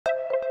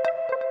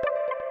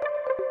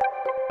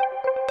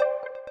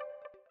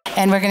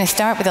And we're going to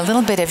start with a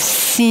little bit of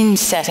scene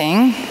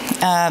setting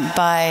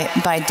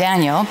by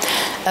Daniel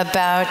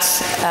about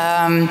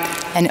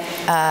an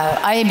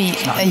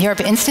IAB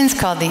Europe instance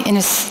called the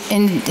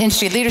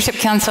Industry Leadership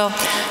Council,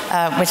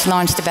 which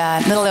launched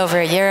about a little over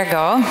a year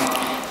ago.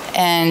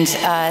 And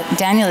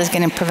Daniel is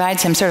going to provide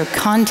some sort of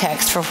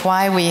context for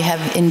why we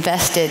have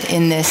invested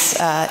in this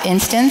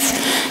instance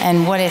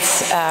and what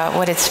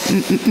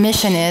its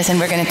mission is. And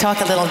we're going to talk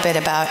a little bit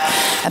about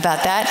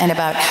that and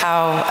about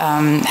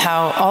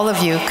how all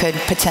of you could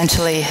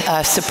potentially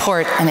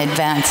support and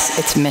advance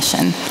its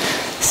mission.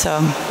 So,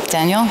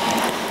 Daniel?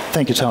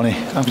 Thank you, Tony.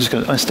 I'm just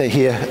going to stay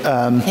here.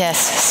 Yes,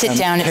 sit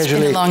down. It's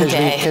been a long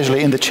day.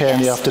 Casually in the chair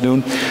in the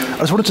afternoon. I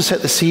just wanted to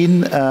set the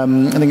scene.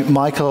 I think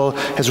Michael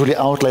has really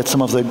outlined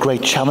some of the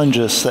great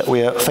challenges that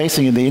we are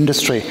facing in the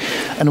industry.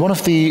 And one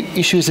of the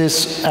issues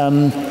is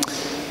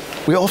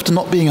we're often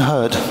not being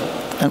heard,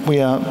 and we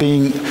are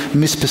being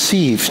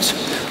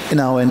misperceived in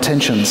our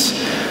intentions.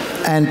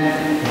 And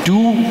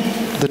do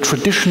the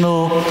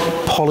traditional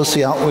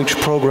policy outreach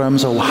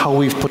programs, or how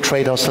we've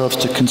portrayed ourselves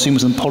to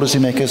consumers and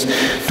policymakers,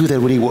 do they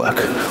really work?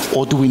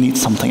 Or do we need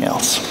something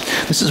else?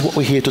 This is what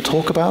we're here to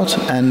talk about,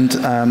 and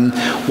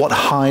what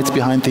hides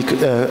behind the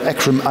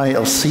acronym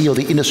ILC, or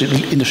the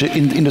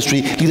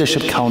Industry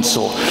Leadership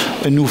Council,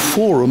 a new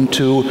forum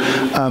to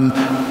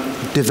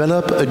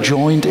develop a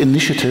joint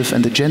initiative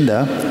and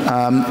agenda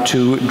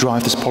to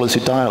drive this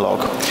policy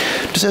dialogue.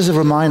 Just as a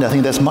reminder, I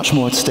think there's much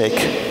more at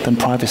stake than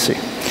privacy.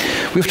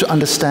 We have to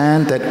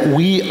understand that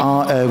we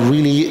are a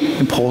really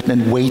important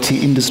and weighty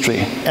industry.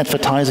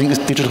 Advertising is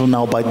digital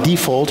now by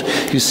default.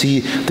 You see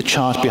the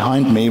chart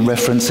behind me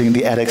referencing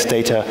the AdX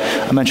data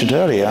I mentioned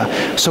earlier.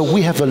 So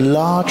we have a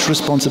large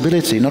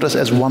responsibility, not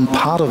as one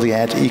part of the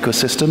ad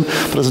ecosystem,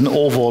 but as an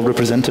overall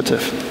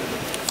representative.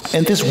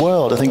 In this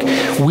world, I think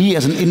we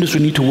as an industry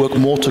need to work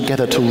more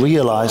together to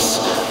realize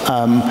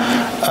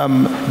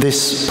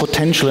this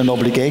potential and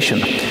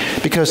obligation.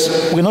 Because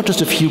we're not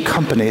just a few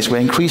companies, we're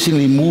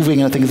increasingly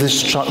moving, and I think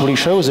this chart really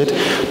shows it,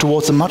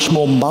 towards a much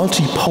more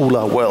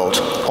multipolar world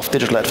of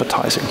digital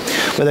advertising,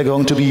 where there are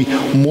going to be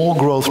more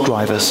growth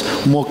drivers,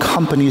 more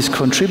companies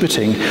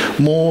contributing,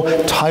 more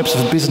types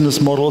of business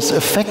models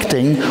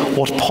affecting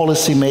what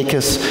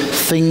policymakers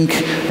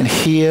think and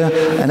hear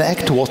and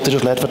act towards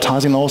digital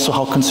advertising, and also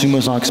how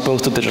consumers are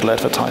exposed to digital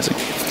advertising.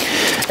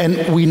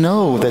 And we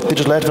know that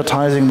digital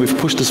advertising, we've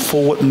pushed this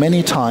forward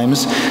many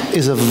times,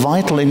 is a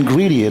vital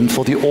ingredient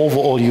for the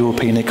overall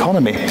European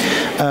economy.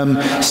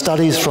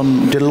 Studies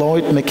from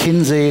Deloitte,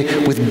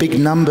 McKinsey, with big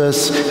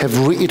numbers,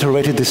 have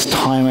reiterated this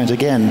time and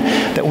again,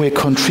 that we're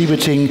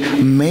contributing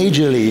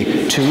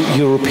majorly to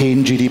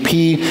European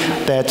GDP,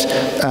 that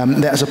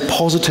there's a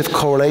positive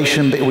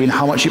correlation between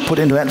how much you put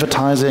into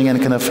advertising and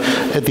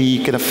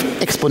the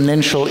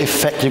exponential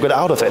effect you get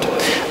out of it.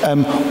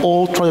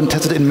 All tried and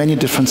tested in many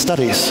different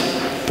studies.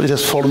 But it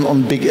has fallen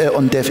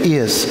on deaf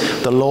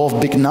ears. The law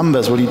of big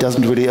numbers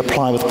doesn't really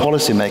apply with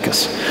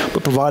policymakers.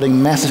 We're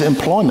providing massive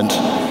employment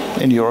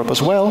in Europe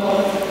as well.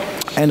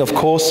 And of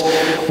course,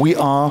 we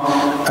are,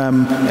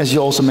 as you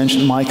also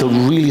mentioned, Michael,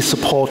 really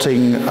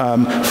supporting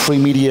free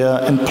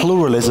media and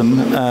pluralism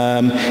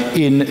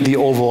in the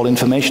overall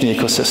information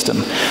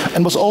ecosystem.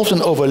 And what's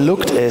often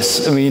overlooked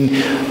is,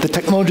 the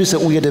technologies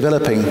that we are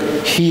developing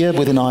here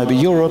within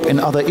IAB Europe, in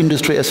other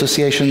industry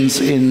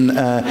associations, in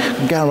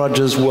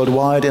garages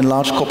worldwide, in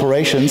large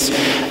corporations,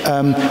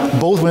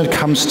 both when it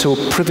comes to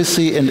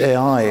privacy and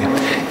AI,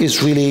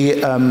 is really,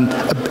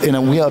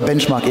 we are a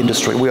benchmark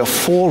industry. We are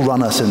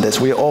forerunners in this.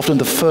 We are often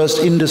the first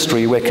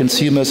industry where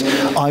consumers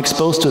are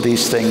exposed to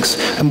these things.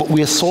 And what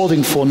we are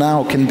solving for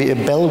now can be a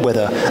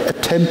bellwether, a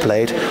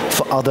template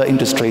for other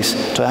industries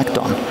to act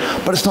on.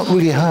 But it's not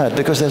really heard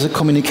because there's a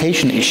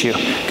communication issue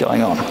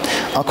going on.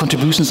 Our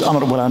contributions are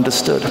not well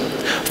understood.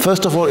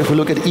 First of all, if we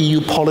look at EU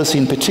policy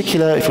in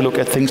particular, if we look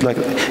at things like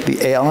the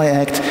AI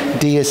Act,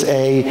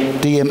 DSA,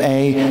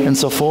 DMA, and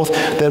so forth,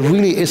 there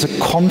really is a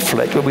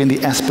conflict between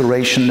the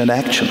aspiration and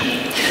action.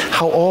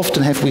 How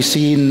often have we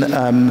seen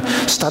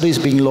studies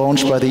being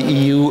launched by the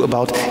EU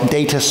about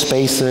data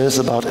spaces,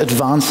 about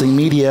advancing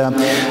media,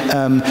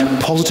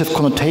 positive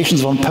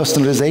connotations on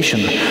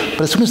personalization.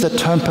 But as soon as that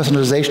term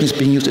personalization is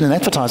being used in an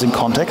advertising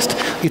context,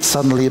 it's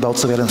suddenly about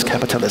surveillance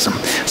capitalism.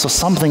 So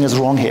something is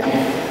wrong here.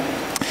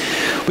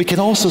 We can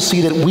also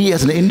see that we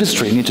as an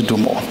industry need to do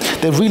more.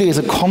 There really is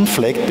a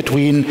conflict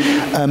between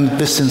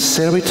the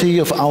sincerity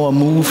of our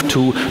move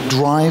to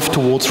drive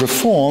towards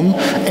reform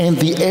and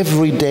the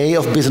everyday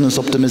of business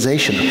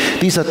optimization.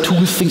 These are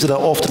two things that are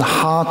often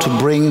hard to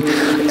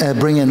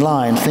bring in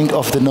line. Think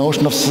of the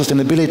notion of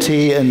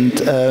sustainability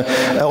and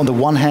on the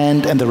one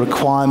hand, and the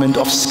requirement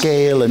of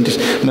scale and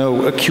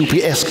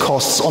QPS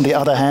costs on the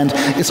other hand.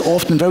 It's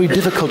often very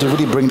difficult to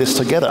really bring this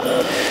together.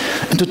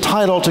 And to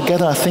tie it all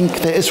together, I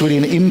think there is really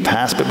an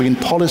impasse impasse between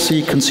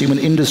policy, consumer,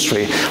 and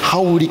industry.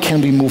 How really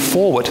can we move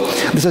forward?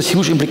 This has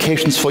huge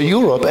implications for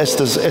Europe, as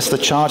the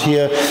chart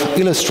here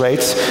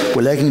illustrates.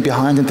 We're lagging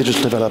behind in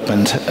digital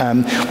development.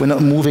 We're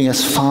not moving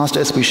as fast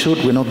as we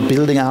should. We're not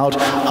building out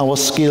our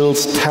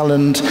skills,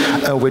 talent.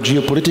 We're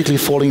geopolitically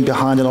falling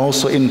behind, and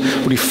also in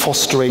really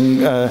fostering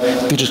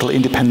digital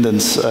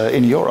independence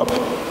in Europe.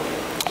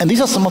 And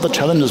these are some of the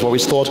challenges where we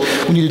thought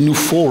we need a new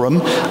forum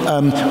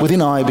within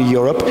IAB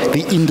Europe,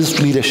 the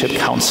Industry Leadership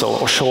Council,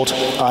 or short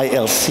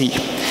ILC.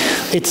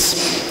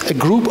 It's a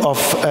group of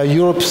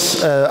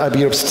IAB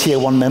Europe's Tier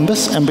 1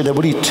 members, and there are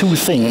really two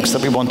things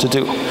that we want to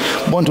do.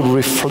 We want to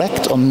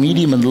reflect on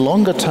medium and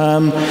longer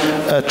term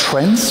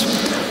trends,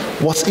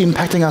 what's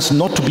impacting us,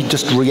 not to be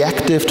just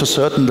reactive to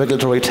certain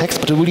regulatory texts,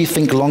 but to really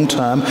think long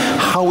term,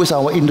 how is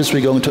our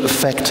industry going to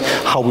affect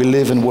how we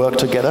live and work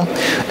together,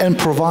 and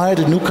provide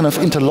a new kind of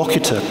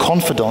interlocutor,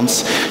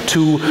 confidants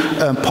to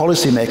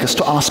policymakers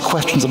to ask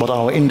questions about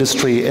our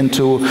industry and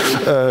to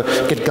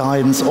get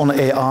guidance on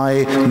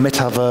AI,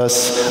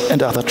 metaverse,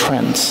 and other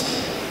trends.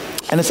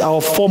 And it's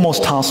our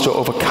foremost task to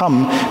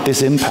overcome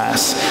this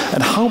impasse.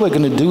 And how we're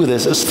going to do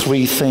this is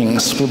three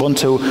things. We want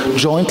to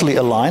jointly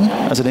align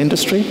as an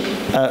industry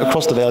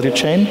across the value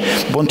chain.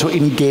 We want to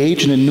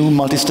engage in a new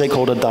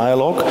multi-stakeholder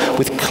dialogue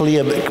with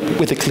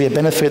a clear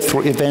benefit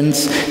through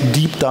events,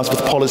 deep dives with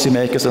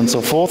policymakers and so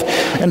forth.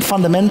 And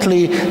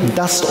fundamentally,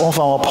 dust off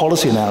our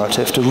policy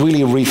narrative to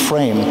really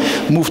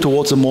reframe, move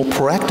towards a more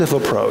proactive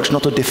approach,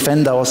 not to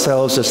defend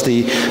ourselves as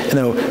the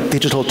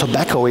digital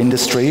tobacco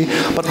industry,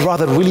 but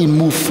rather really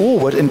move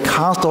forward and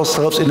cast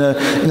ourselves in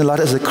a light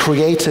as a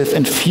creative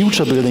and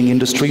future-building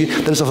industry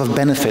that is of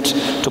benefit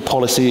to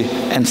policy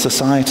and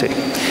society.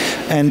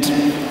 And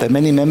there are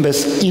many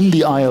members in the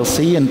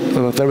ILC, and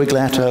we're very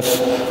glad to have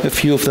a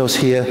few of those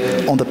here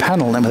on the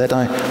panel. And with that,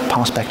 I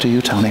pass back to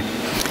you, Tony.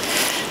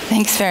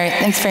 Thanks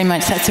very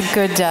much. That's a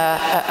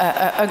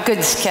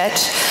good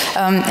sketch,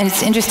 and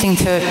it's interesting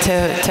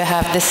to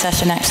have this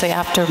session actually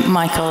after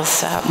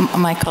Michael's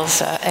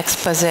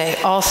expose.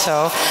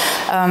 Also,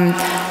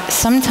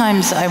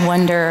 sometimes I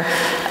wonder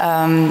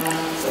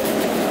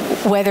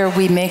whether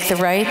we make the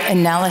right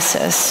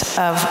analysis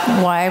of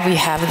why we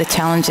have the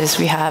challenges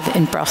we have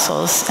in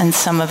Brussels and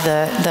some of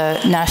the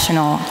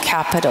national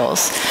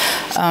capitals,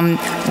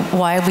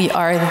 why we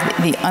are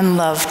the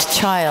unloved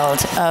child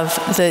of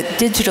the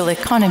digital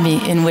economy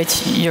in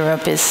which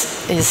Europe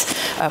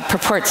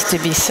purports to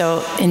be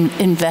so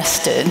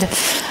invested.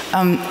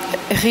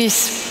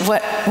 Rhys,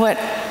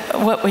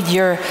 what would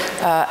your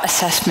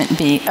assessment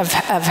be of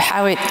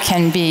how it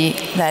can be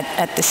that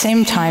at the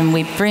same time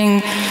we bring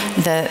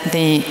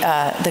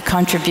the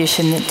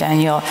contribution that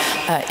Daniel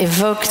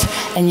evoked,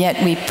 and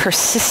yet we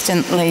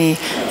persistently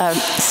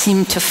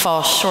seem to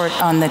fall short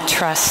on the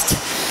trust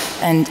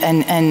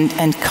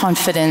and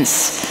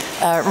confidence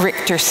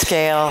Richter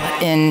scale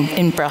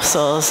in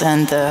Brussels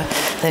and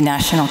the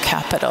national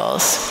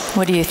capitals?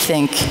 What do you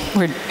think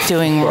we're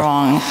doing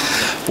wrong?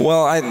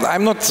 Well,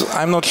 I'm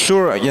not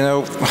sure,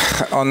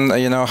 on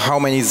how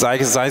many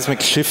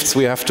seismic shifts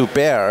we have to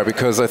bear,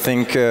 because I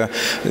think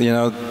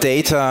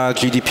data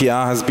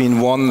GDPR has been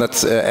one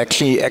that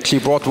actually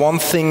brought one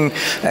thing,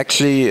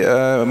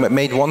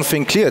 made one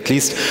thing clear, at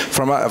least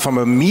from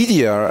a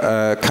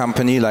media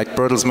company like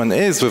Bertelsmann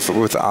is with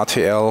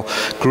RTL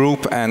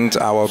Group and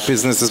our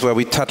businesses where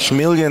we touch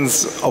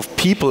millions of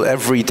people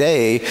every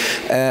day.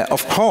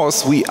 Of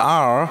course, we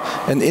are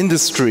an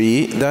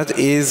industry that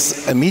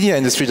is a media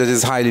industry that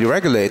is highly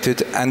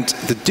regulated, and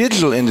the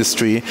digital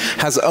industry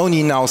has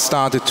only now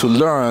started to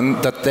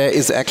learn that there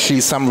is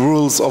actually some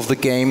rules of the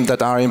game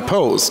that are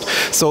imposed.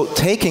 So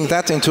taking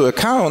that into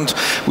account,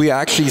 we are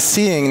actually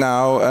seeing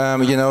now,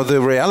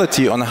 the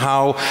reality on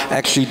how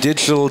actually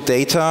digital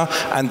data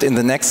and in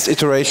the next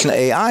iteration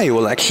AI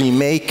will actually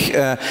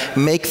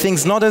make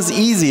things not as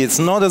easy. It's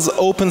not as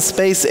open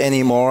space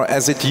anymore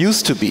as it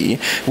used to be.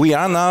 We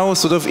are now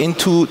sort of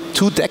into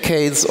 2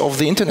 decades of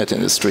the internet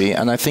industry,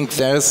 and I think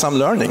there's some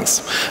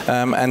learnings.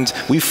 And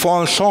we've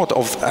fallen short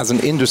of, as an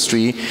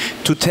industry,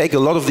 to take a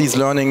lot of these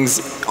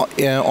learnings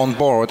on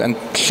board and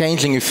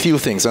changing a few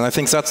things. And I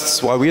think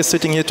that's why we're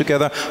sitting here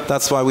together.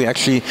 That's why we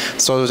actually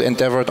sort of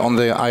endeavored on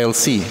the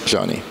ILC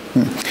journey.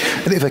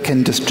 And if I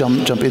can just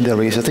jump in there,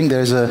 Rhys, I think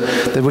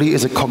there really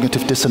is a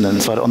cognitive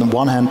dissonance. Right? On the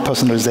one hand,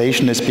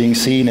 personalization is being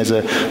seen as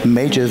a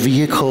major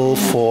vehicle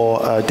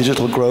for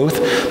digital growth,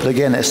 but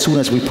again, as soon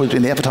as we put it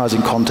in the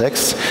advertising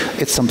context,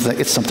 it's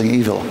something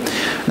evil.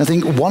 And I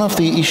think one of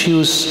the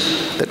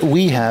issues that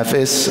we have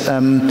is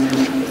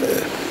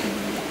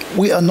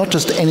we are not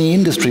just any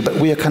industry, but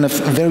we are kind of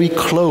very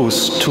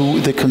close to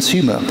the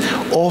consumer.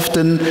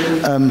 Often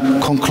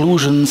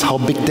conclusions, how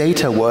big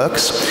data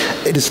works,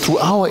 it is through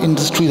our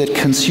industry that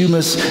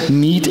consumers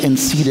meet and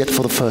see that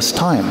for the first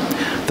time.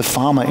 The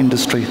pharma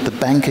industry, the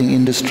banking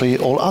industry,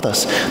 all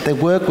others, they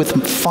work with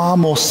far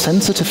more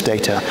sensitive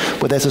data,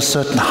 where there's a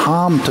certain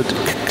harm,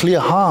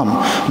 clear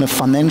harm,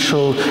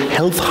 financial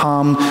health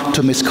harm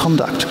to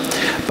misconduct.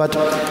 But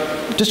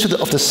just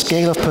of the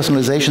scale of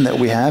personalization that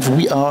we have,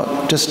 we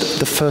are just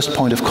the first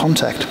point of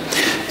contact.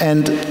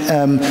 And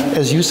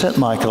as you said,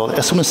 Michael,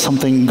 as soon as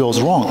something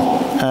goes wrong,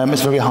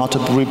 it's very hard to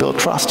rebuild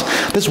trust.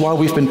 That's why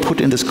we've been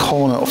put in this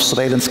corner of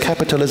surveillance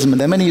capitalism. And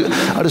there are many,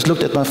 I just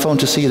looked at my phone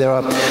to see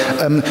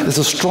there's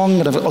a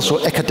strong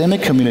also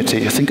academic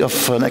community. Think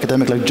of an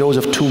academic like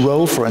Joseph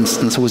Turow, for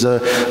instance, who was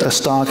a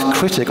stark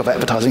critic of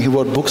advertising. He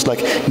wrote books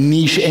like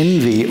Niche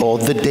Envy or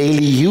The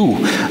Daily You,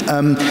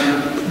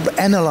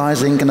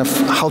 analyzing kind of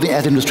how the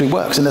ad industry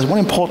works. And there's one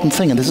important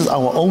thing, and this is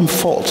our own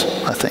fault,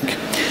 I think.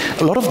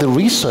 A lot of the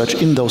research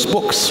in those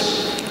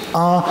books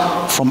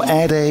are from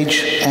Ad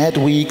Age, Ad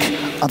Week,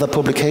 other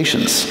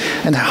publications.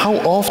 And how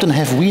often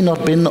have we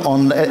not been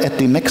at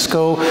the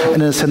Mexico,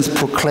 and in a sense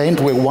proclaimed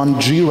we're one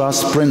Jira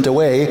sprint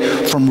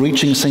away from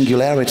reaching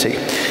singularity.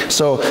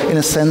 So in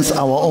a sense,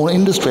 our own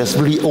industry has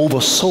really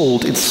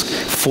oversold its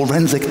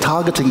forensic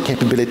targeting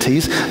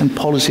capabilities, and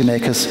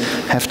policymakers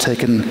have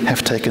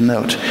taken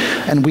note.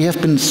 And we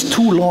have been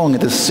too long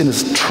in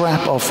this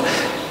trap of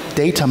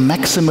data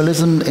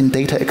maximalism and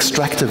data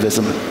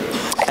extractivism.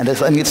 And I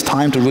think it's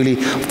time to really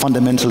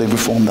fundamentally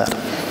reform that.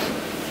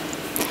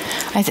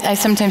 I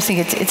sometimes think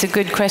it's a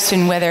good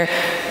question whether,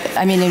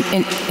 I mean,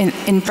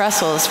 in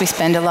Brussels, we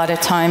spend a lot of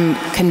time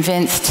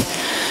convinced,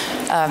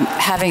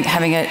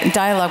 having a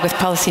dialogue with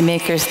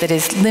policymakers that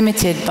is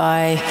limited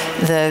by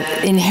the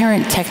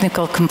inherent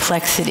technical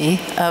complexity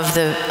of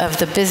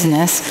the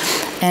business.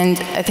 And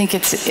I think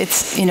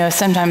it's you know,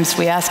 sometimes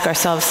we ask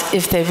ourselves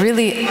if they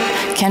really,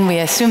 can we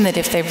assume that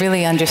if they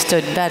really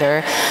understood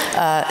better,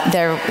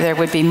 there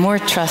would be more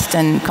trust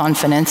and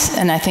confidence?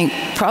 And I think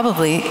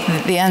probably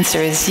the answer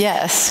is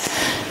yes.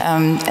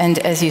 And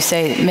as you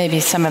say, maybe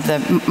some of the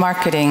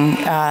marketing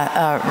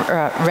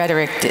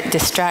rhetoric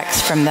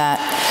distracts from that.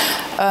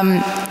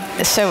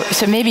 So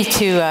maybe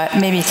to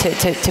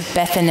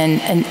Bethan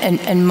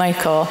and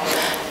Michael,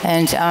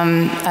 and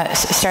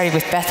starting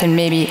with Bethan,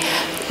 maybe.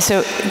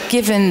 So,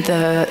 given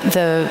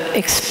the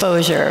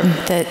exposure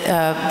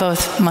that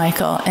both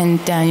Michael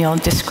and Daniel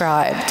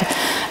described,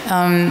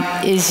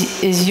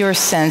 is your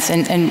sense,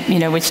 and you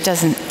know, which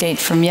doesn't date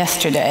from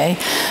yesterday,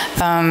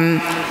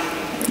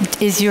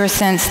 is your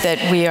sense that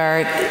we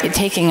are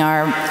taking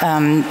our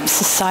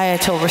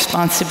societal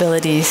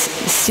responsibilities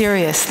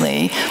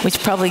seriously,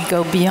 which probably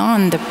go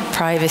beyond the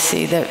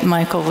privacy that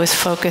Michael was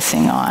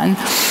focusing on,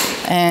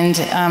 and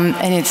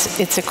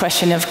it's a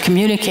question of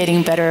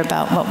communicating better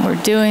about what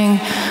we're doing,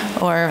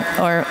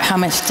 or how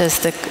much does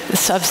the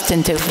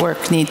substantive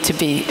work need to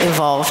be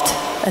evolved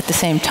at the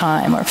same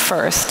time or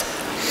first?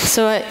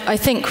 So I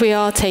think we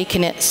are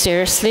taking it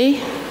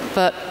seriously,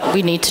 but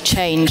we need to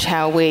change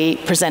how we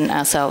present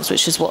ourselves,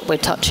 which is what we're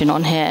touching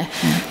on here.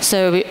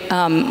 So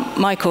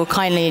Michael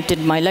kindly did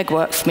my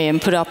legwork for me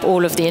and put up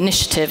all of the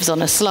initiatives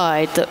on a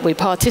slide that we're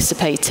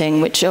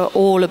participating, which are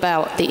all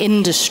about the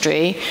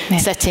industry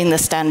setting the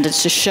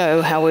standards to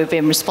show how we're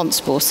being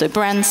responsible. So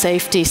brand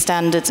safety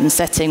standards and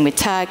setting with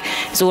TAG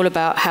is all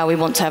about how we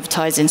want to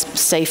advertise in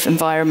safe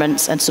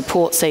environments and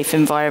support safe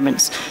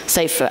environments,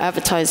 safe for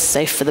advertisers,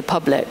 safe for the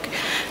public.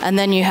 And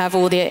then you have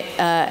all the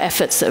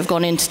efforts that have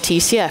gone into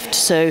TCF,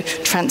 so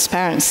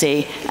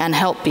transparency and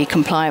help be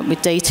compliant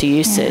with data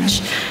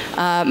usage.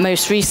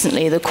 Most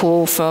recently, the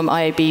call from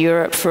IAB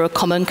Europe for a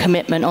common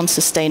commitment on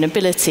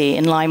sustainability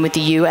in line with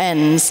the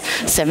UN's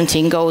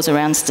 17 goals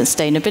around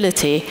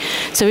sustainability.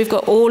 So we've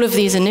got all of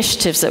these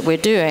initiatives that we're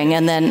doing,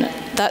 and then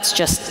that's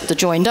just the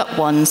joined up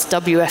ones.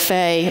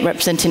 WFA,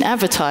 representing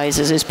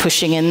advertisers, is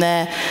pushing in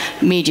their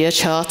media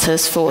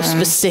charters for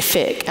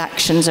specific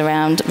actions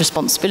around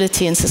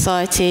responsibility in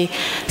society,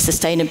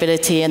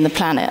 sustainability, and the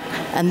planet.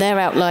 And they're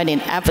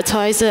outlining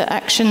advertiser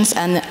actions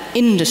and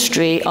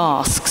industry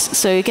asks.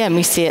 So again,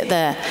 we see it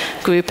there.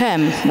 Group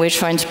M, we're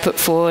trying to put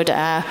forward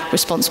our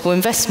responsible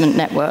investment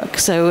network.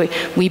 So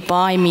we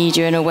buy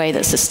media in a way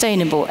that's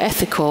sustainable,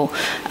 ethical,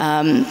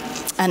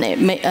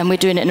 and we're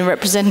doing it in a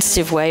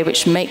representative way,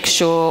 which makes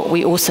sure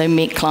we also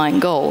meet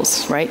client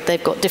goals, right?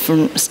 They've got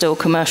different, still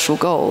commercial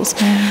goals.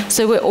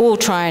 So we're all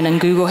trying, and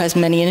Google has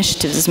many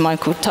initiatives, as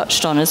Michael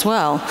touched on as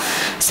well.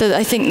 So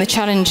I think the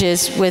challenge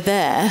is we're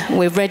there,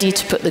 we're ready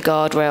to put the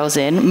guardrails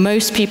in.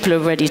 Most people are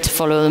ready to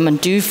follow them and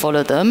do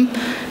follow them,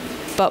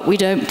 but we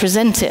don't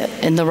present it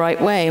in the right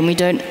way, and we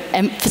don't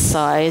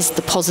emphasize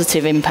the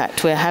positive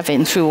impact we're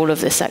having through all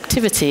of this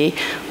activity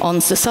on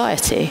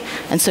society.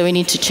 And so we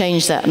need to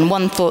change that. And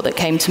one thought that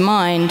came to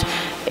mind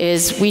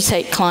is we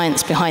take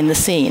clients behind the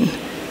scene.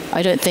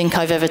 I don't think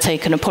I've ever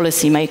taken a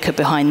policymaker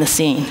behind the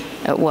scene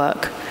at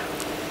work.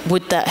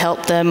 Would that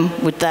help them?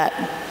 Would that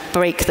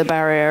break the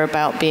barrier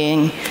about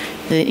being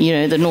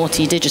the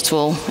naughty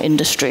digital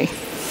industry?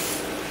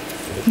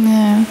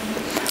 Yeah.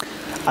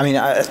 I mean,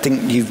 I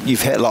think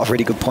you've hit a lot of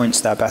really good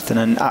points there, Bethan.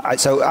 And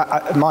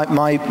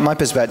my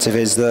perspective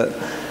is that,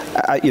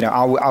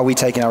 are we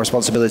taking our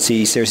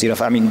responsibility seriously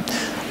enough? I mean,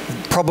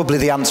 probably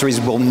the answer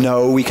is, well,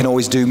 no, we can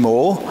always do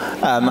more.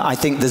 I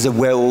think there's a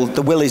will.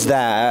 The will is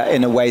there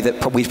in a way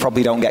that we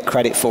probably don't get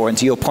credit for. And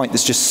to your point,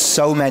 there's just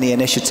so many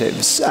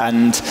initiatives.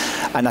 And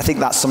I think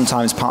that's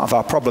sometimes part of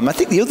our problem. I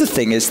think the other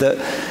thing is that,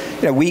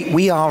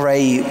 we are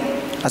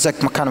a as I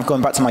kind of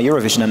going back to my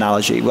Eurovision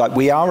analogy, like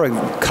we are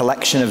a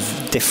collection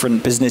of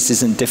different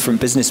businesses and different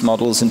business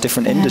models and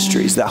different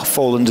industries that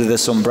fall under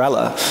this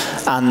umbrella,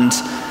 and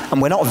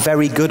we're not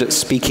very good at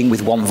speaking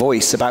with one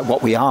voice about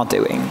what we are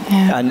doing.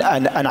 Yeah.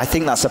 And I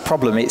think that's a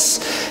problem. It's,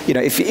 you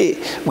know,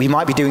 we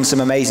might be doing some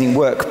amazing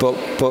work, but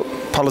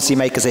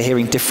policymakers are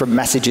hearing different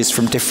messages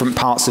from different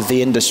parts of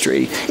the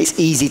industry. It's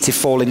easy to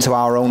fall into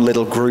our own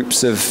little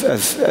groups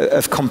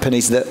of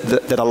companies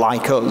that are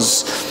like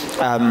us.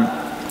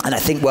 And I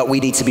think what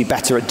we need to be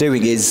better at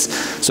doing is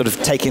sort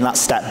of taking that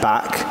step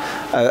back,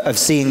 of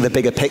seeing the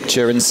bigger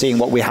picture and seeing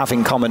what we have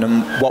in common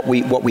and what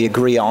we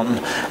agree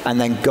on,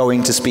 and then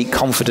going to speak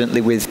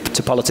confidently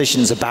to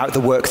politicians about the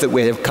work that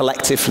we're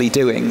collectively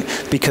doing,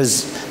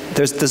 because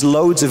there's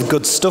loads of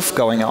good stuff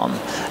going on.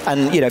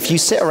 And you know, if you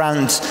sit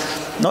around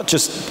not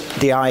just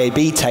the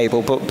IAB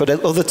table, but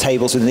other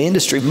tables in the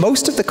industry,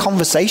 most of the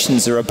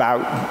conversations are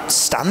about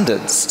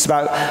standards. It's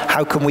about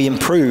how can we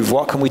improve,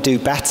 what can we do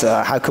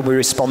better, how can we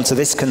respond to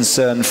this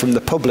concern from the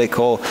public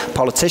or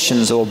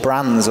politicians or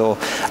brands, or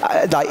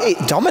like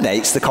it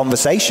dominates the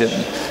conversation.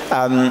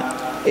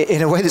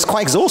 In a way that's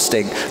quite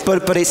exhausting,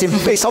 but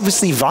it's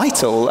obviously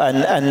vital,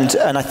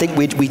 and I think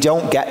we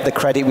don't get the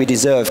credit we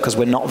deserve because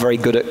we're not very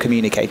good at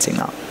communicating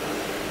that.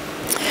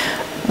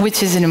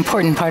 Which is an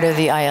important part of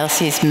the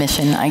ILC's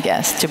mission, I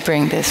guess, to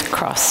bring this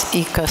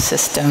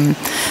cross-ecosystem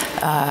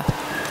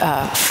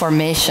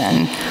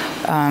formation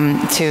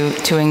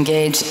to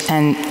engage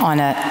on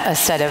a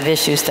set of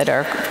issues that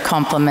are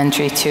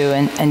complementary to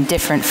and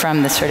different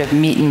from the sort of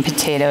meat and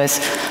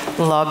potatoes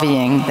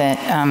lobbying that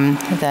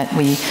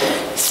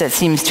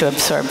seems to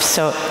absorb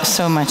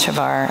so much of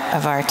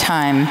our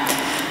time.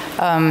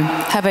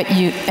 How about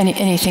you?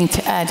 Anything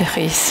to add,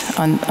 Rhys,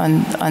 on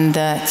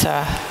that?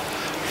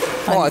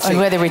 On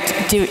whether we're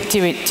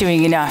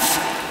doing enough,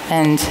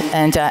 and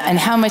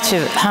how much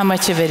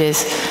of it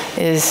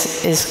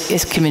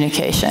is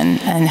communication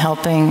and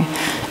helping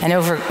and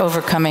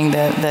overcoming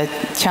the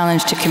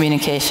challenge to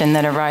communication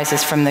that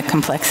arises from the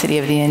complexity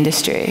of the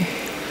industry.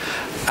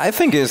 I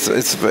think it's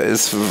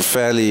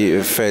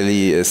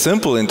fairly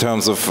simple in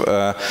terms of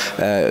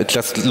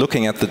just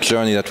looking at the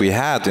journey that we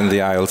had in the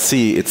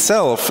ILC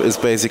itself. Is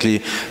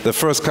basically the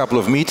first couple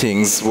of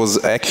meetings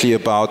was actually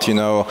about, you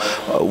know,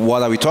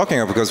 what are we talking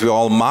about, because we're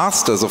all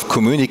masters of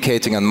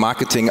communicating and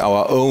marketing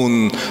our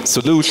own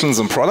solutions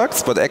and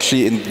products, but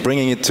actually in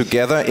bringing it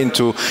together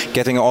into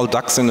getting all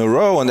ducks in a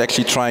row and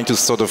actually trying to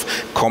sort of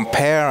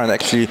compare and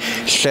actually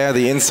share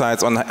the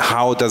insights on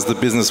how does the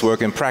business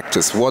work in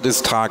practice, what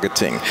is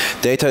targeting.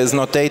 Data is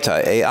not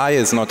data. AI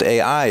is not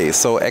AI.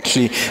 So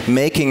actually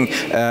making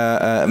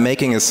a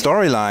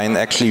storyline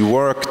actually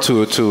work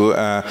to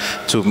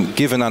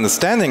give an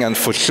understanding. And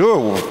for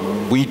sure,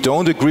 we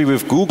don't agree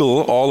with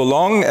Google all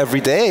along every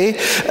day,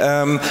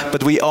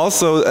 but we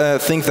also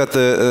think that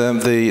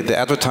the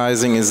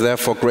advertising is there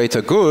for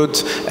greater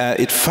good.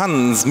 It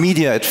funds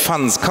media, it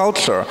funds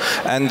culture,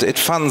 and it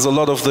funds a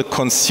lot of the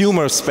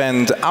consumer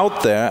spend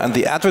out there. And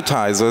the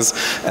advertisers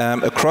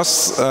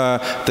across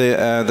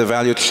the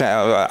value chain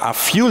are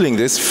fueling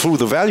this through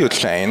the value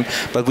chain,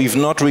 but we've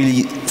not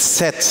really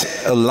set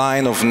a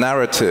line of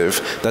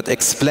narrative that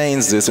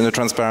explains this in a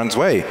transparent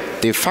way.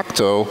 De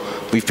facto,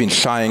 we've been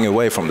shying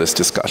away from this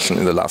discussion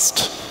in the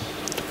last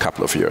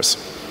couple of years.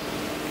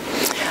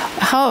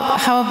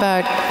 How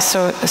about,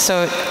 so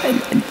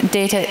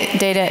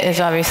data is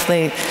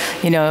obviously,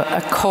 you know,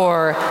 a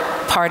core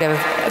part of,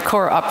 a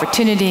core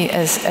opportunity,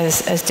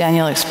 as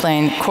Daniel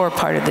explained, core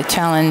part of the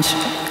challenge,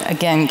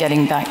 again,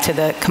 getting back to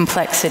the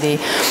complexity.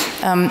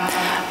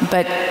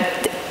 But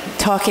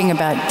talking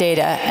about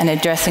data and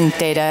addressing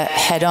data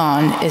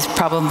head-on is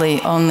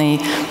probably only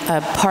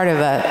part of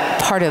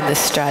the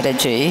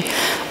strategy.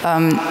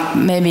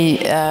 Maybe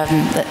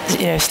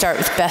you know, start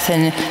with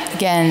Bethan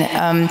again.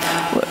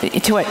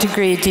 To what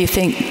degree do you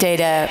think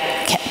data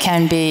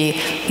can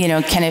be, you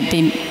know, can it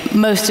be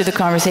most of the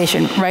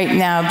conversation right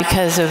now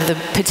because of the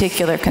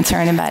particular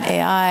concern about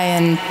AI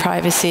and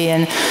privacy,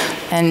 and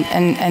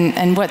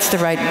what's the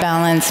right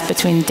balance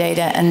between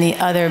data and the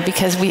other,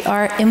 because we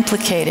are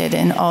implicated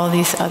in all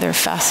these other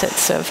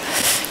facets of,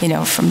 you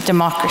know, from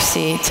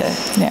democracy to,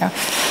 you know.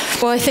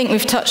 Well, I think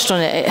we've touched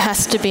on it. It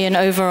has to be an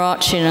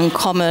overarching and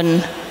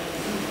common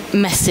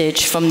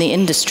message from the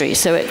industry,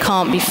 so it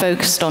can't be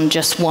focused on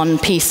just one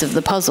piece of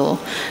the puzzle.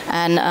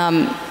 And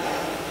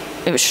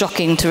it was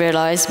shocking to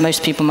realize,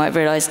 most people might have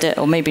realized it,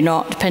 or maybe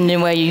not, depending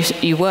on where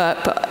you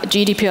work, but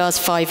GDPR is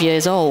 5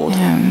 years old.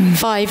 Yeah.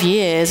 5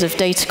 years of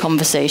data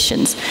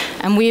conversations.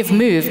 And we have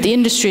moved. The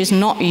industry is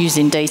not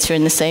using data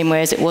in the same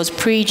way as it was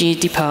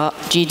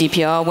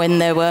pre-GDPR, when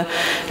there were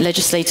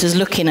legislators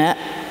looking at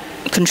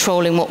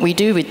controlling what we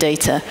do with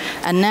data.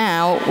 And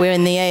now we're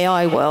in the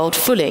AI world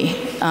fully.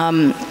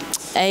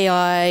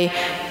 AI,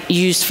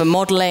 used for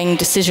modeling,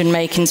 decision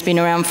making, has been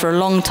around for a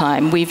long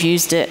time. We've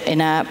used it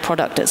in our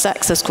product at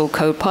Xaxis called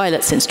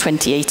Copilot since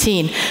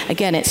 2018.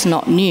 Again, it's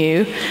not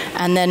new.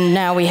 And then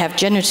now we have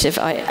generative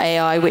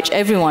AI, which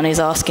everyone is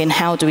asking,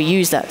 how do we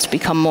use that to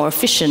become more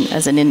efficient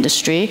as an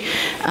industry?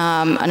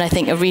 And I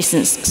think a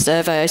recent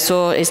survey I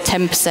saw is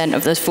 10%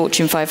 of those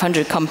Fortune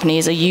 500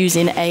 companies are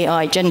using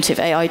AI, generative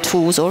AI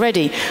tools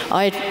already.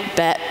 I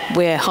bet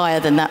we're higher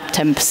than that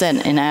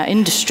 10% in our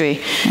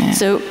industry. Yeah.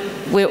 So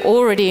we're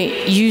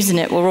already using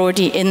it. We're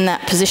already in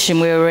that position.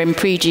 We were in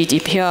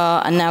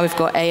pre-GDPR, and now we've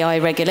got AI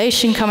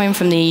regulation coming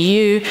from the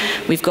EU.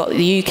 We've got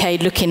the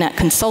UK looking at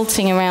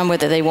consulting around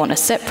whether they want a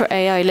separate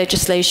AI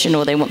legislation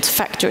or they want to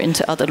factor it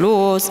into other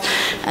laws.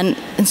 And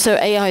so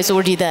AI is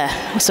already there.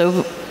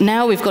 So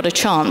now we've got a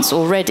chance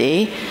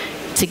already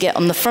to get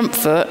on the front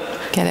foot.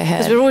 Get ahead.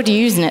 Because we're already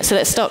using it, so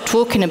let's start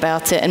talking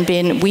about it and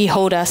we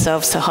hold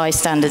ourselves to high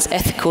standards,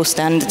 ethical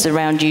standards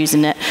around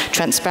using it,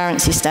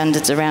 transparency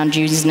standards around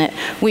using it.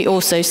 We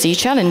also see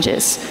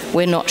challenges.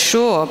 We're not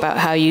sure about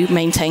how you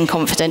maintain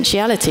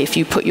confidentiality if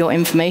you put your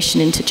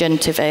information into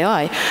generative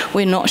AI.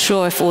 We're not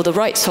sure if all the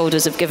rights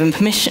holders have given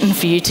permission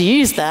for you to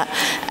use that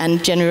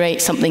and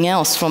generate something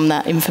else from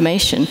that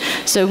information.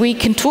 So we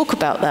can talk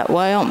about that.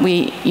 Why aren't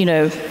we,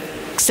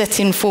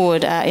 setting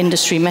forward our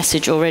industry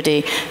message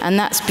already? And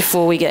that's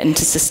before we get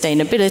into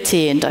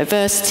sustainability and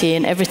diversity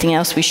and everything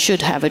else we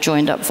should have a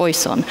joined up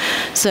voice on.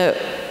 So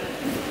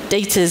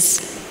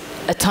data's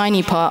a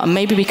tiny part, and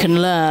maybe we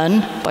can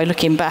learn by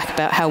looking back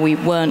about how we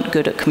weren't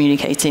good at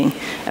communicating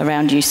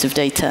around use of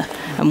data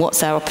and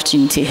what's our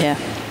opportunity here.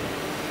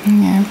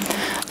 Yeah.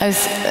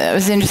 I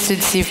was interested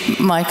to see,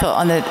 Michael,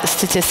 on the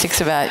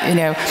statistics about,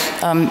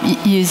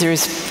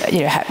 users,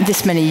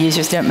 this many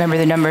users, don't remember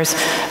the numbers,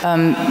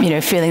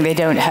 feeling they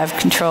don't have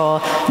control,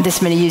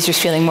 this many users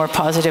feeling more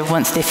positive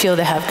once they feel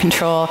they have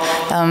control.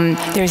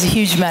 There's a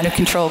huge amount of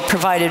control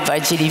provided by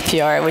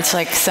GDPR, which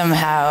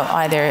somehow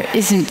either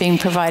isn't being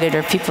provided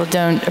or people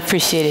don't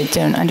appreciate it,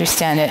 don't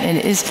understand it. And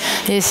it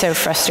is so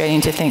frustrating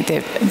to think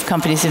that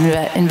companies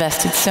have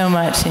invested so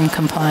much in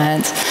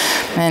compliance,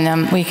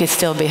 and we could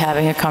still be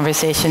having a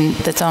conversation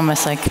that's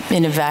almost like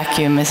in a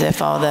vacuum, as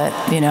if all that,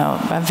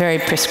 very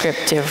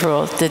prescriptive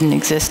rules didn't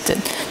exist.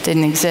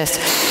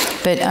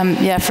 But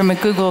yeah, from a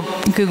Google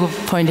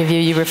point of view,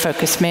 you were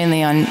focused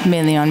mainly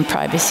on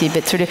privacy,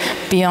 but sort of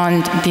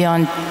beyond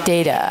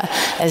data,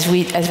 as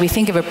we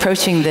think of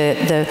approaching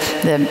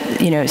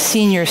the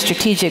senior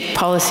strategic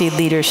policy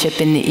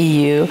leadership in the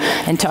EU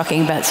and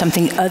talking about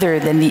something other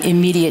than the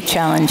immediate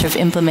challenge of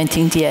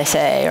implementing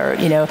DSA or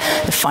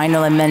the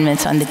final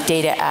amendments on the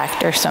Data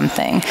Act or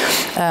something.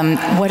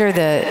 What are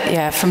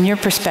from your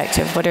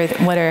perspective, are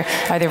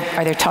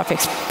there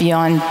topics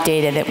beyond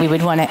data that we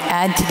would want to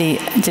add to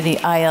the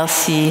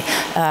ILC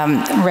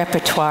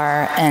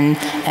repertoire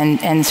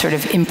and sort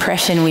of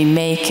impression we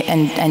make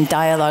and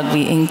dialogue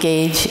we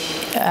engage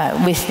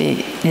with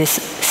this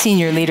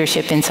senior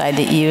leadership inside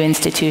the EU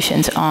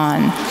institutions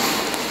on?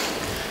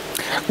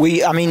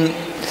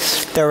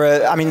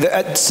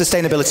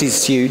 Sustainability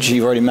is huge.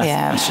 You've already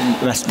mentioned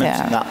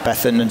that,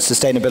 Bethan, and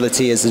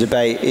sustainability as a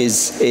debate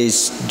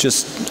is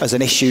just, as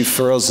an issue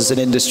for us as an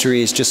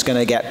industry, is just going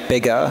to get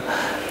bigger.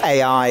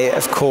 AI,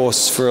 of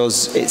course, for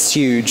us, it's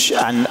huge,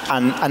 and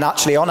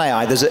actually on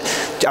AI, I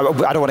don't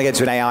want to get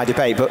into an AI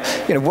debate, but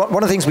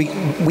one of the things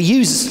we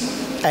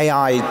use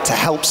AI to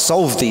help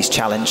solve these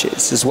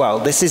challenges as well.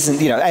 This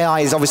isn't,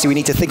 AI is obviously, we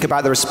need to think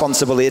about the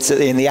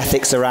responsibility and the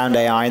ethics around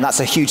AI, and that's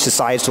a huge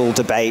societal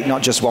debate,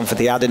 not just one for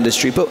the ad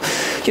industry. But,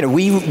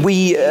 we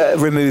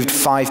removed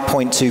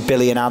 5.2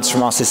 billion ads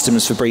from our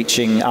systems for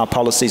breaching our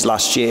policies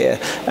last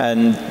year,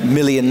 and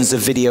millions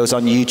of videos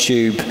on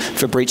YouTube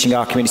for breaching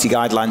our community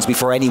guidelines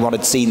before anyone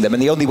had seen them.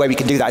 And the only way we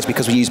can do that is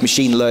because we use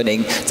machine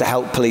learning to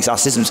help police our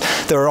systems.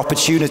 There are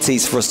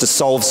opportunities for us to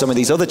solve some of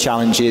these other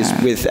challenges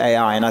with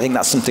AI, and I think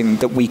that's something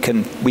that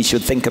we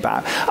should think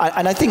about.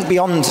 And I think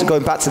beyond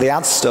going back to the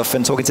ads stuff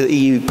and talking to the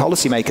EU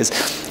policymakers,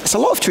 it's a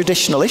lot of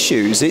traditional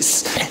issues.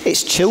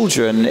 It's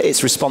children,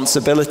 it's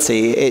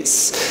responsibility,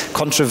 it's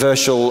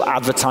controversial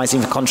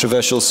advertising for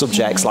controversial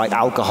subjects like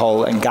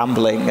alcohol and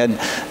gambling and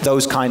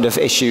those kind of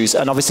issues.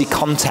 And obviously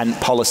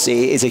content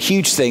policy is a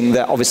huge thing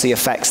that obviously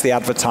affects the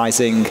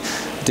advertising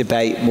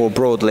debate more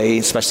broadly,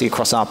 especially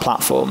across our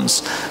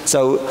platforms.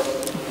 So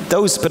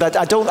those, but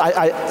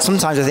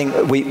sometimes I think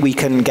we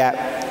can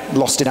get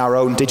lost in our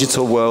own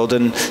digital world,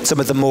 and some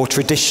of the more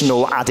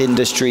traditional ad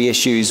industry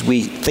issues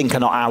we think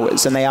are not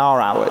ours, and they are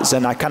ours.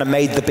 And I kind of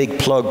made the big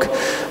plug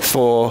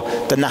for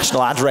the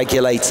national ad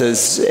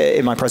regulators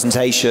in my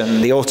presentation,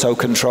 the auto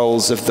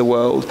controls of the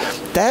world.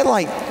 They're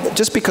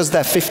just because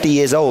they're 50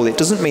 years old, it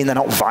doesn't mean they're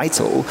not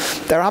vital.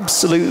 They're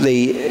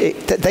absolutely,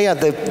 they are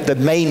the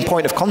main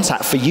point of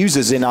contact for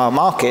users in our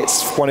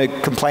markets who want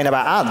to complain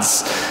about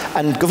ads.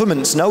 And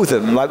governments know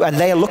them, and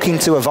they are looking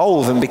to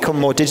evolve and become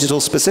more digital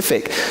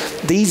specific.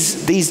 These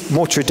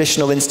more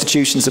traditional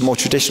institutions and more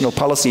traditional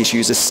policy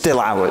issues are still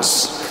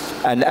ours,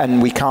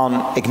 and we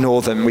can't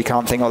ignore them. We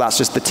can't think, oh, that's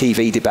just the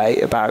TV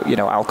debate about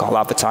alcohol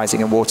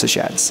advertising and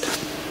watersheds.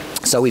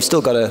 So we've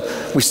still got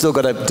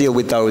to deal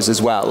with those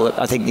as well.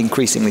 I think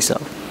increasingly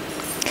so.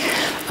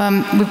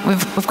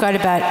 We've got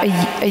about,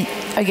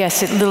 I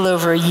guess, a little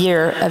over a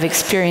year of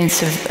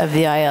experience of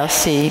the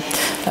ILC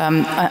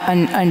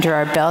under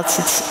our belts.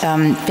 It's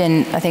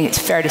been, I think it's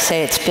fair to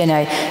say, it's been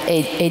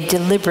a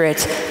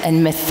deliberate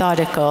and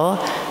methodical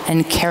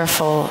and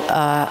careful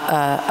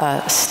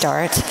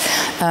start.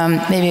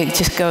 Maybe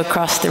just go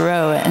across the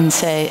row and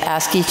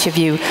ask each of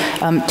you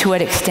to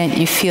what extent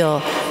you feel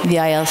the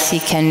ILC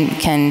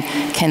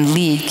can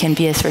lead, can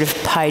be a sort of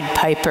Pied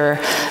Piper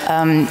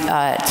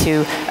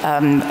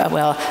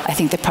well, I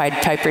think the Pied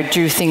Piper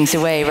drew things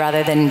away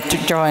rather than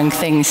drawing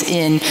things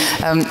in,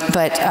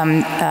 but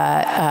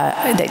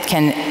that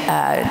can,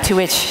 to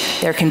which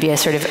there can be a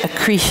sort of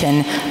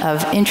accretion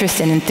of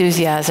interest and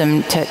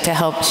enthusiasm to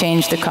help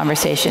change the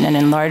conversation and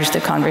enlarge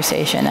the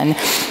conversation and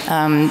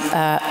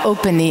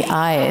open the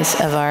eyes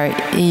of our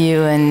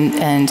EU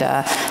and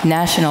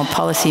national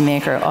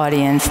policymaker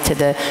audience to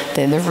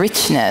the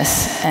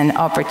richness and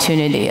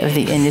opportunity of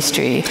the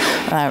industry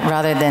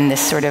rather than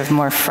this sort of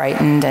more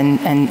frightened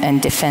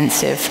and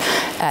defensive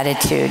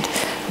attitude.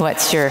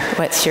 What's your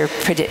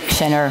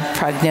prediction or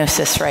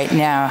prognosis right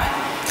now,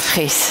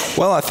 Chris?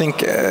 Well, I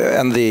think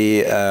on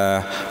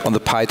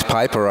the Pied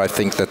Piper, I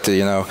think that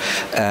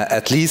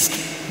at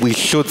least we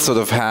should sort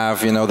of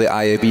have, the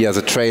IAB as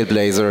a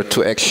trailblazer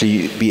to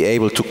actually be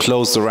able to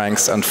close the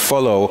ranks and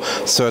follow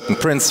certain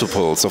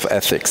principles of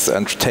ethics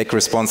and take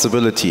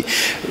responsibility.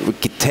 We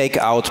could take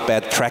out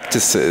bad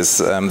practices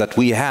that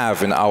we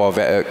have in our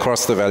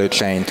across the value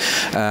chain,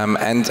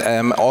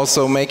 and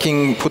also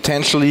making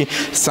potentially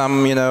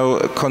some,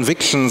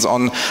 convictions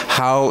on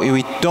how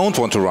we don't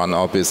want to run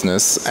our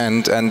business,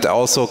 and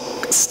also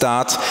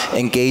start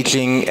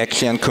engaging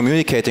actually and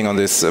communicating on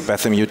this.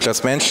 Bethany, you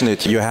just mentioned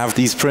it. You have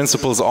these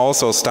principles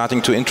also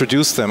starting to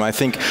introduce them. I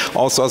think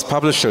also as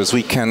publishers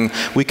we can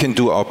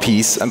do our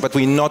piece, but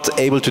we're not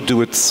able to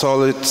do it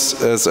solid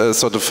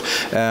sort of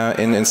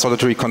in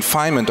solitary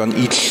confinement on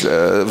each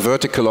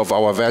vertical of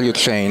our value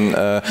chain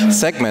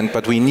segment.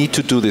 But we need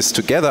to do this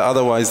together,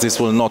 otherwise this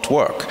will not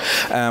work.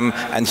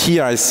 And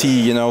here I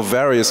see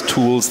various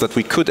tools that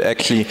we could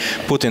actually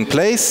put in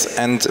place,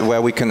 and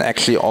where we can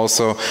actually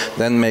also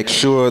then make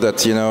sure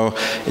that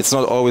it's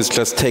not always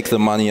just take the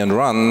money and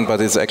run, but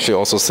it's actually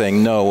also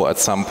saying no at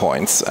some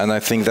points. And I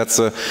think that's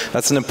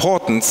an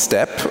important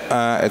step.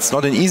 It's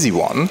not an easy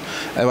one,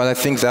 but I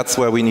think that's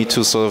where we need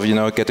to sort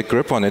of get a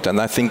grip on it. And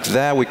I think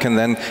there we can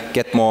then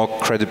get more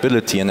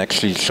credibility and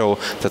actually show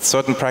that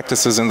certain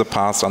practices in the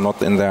past are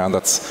not in there, and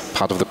that's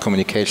part of the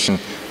communication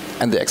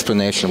and the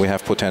explanation we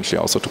have potentially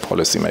also to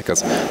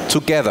policymakers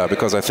together.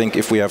 Because I think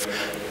if we have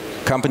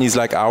companies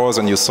like ours,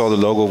 and you saw the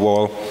logo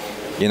wall,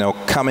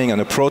 coming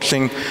and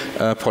approaching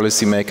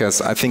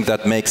policymakers, I think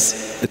that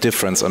makes a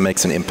difference and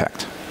makes an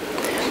impact.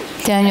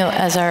 Daniel,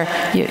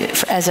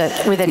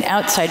 with an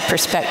outside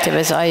perspective,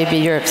 as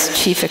IAB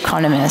Europe's chief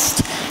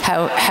economist,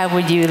 how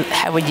would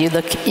you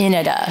look in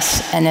at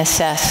us and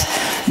assess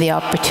the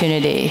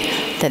opportunity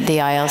that the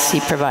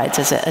ILC provides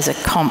as a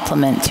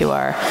complement to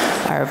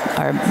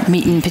our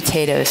meat and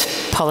potatoes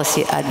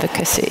policy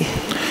advocacy?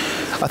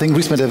 I think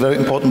Rhys made a very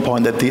important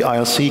point that the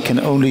ILC can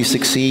only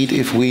succeed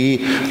if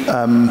we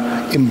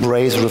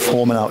embrace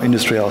reform in our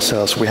industry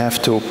ourselves. We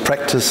have to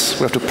practice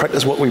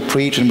what we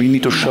preach, and we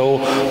need to show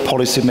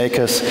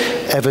policymakers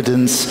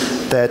evidence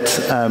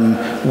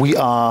that we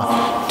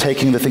are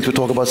taking the things we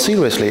talk about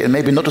seriously, and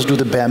maybe not just do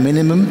the bare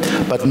minimum,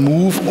 but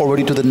move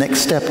already to the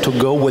next step to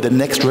go where the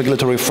next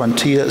regulatory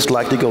frontier is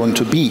likely going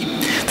to be.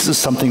 This is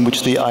something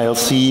which the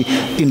ILC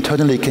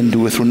internally can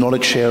do through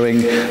knowledge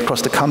sharing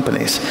across the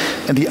companies.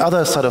 And the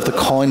other side of the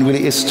coin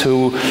really is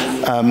to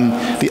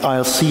the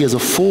ILC as a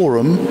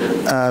forum,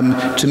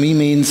 to me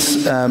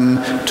means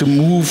to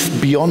move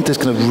beyond this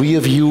kind of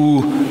rear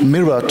view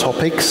mirror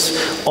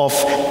topics of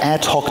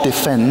ad hoc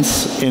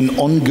defense in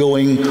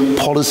ongoing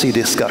policy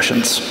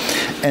discussions,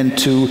 and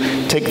to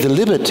take the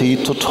liberty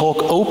to talk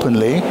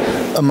openly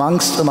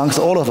amongst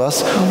all of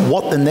us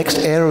what the next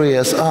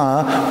areas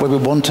are where we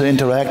want to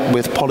interact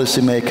with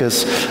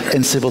policymakers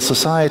and civil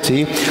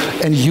society,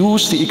 and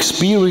use the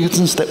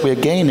experiences that we're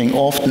gaining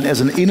often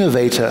as an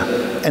innovator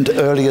and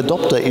early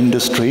adopter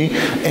industry,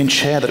 and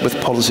share that with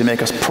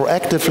policymakers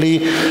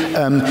proactively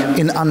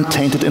in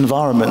untainted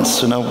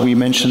environments. We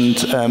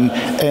mentioned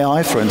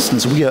AI, for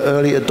instance. We are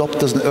early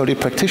adopters and early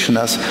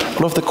practitioners.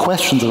 A lot of the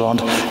questions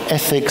around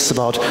ethics,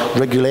 about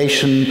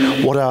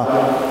regulation, what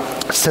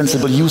are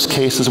sensible use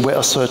cases, where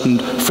are certain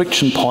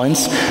friction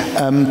points,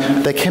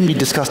 they can be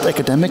discussed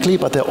academically,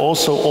 but they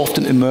also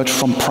often emerge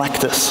from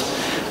practice.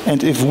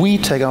 And if we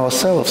take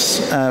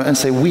ourselves and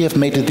say we have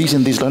made these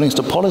and these learnings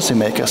to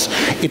policymakers,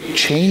 it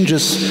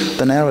changes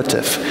the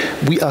narrative.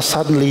 We are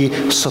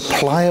suddenly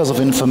suppliers of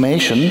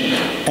information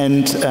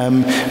and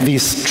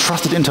these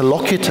trusted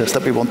interlocutors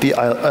that we want the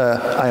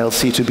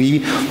ILC to be,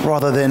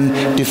 rather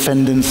than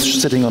defendants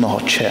sitting on a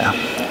hot chair.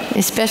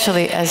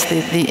 especially as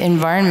the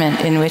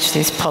environment in which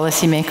these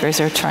policymakers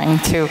are trying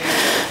to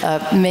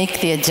make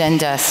the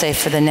agenda, say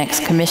for the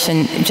next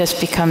commission, just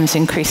becomes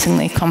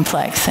increasingly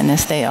complex, and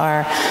as they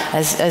are,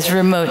 as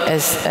remote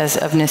as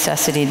of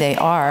necessity they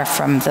are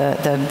from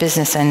the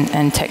business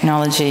and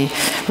technology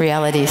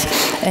realities.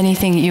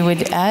 Anything you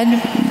would add,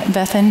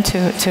 Bethan,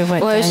 to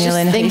what Daniel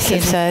and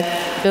Risa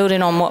said?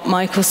 Building on what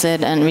Michael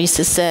said and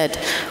Risa said,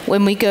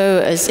 when we go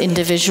as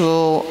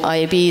individual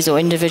IABs or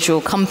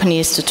individual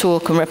companies to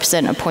talk and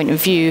represent a point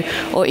of view,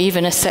 or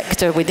even a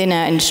sector within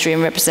our industry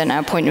and represent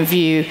our point of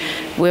view,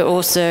 we're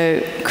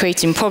also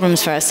creating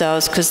problems for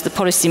ourselves, because the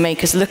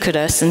policymakers look at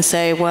us and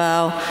say,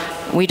 well,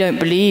 we don't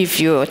believe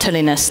you're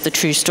telling us the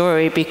true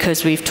story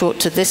because we've talked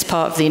to this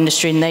part of the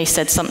industry and they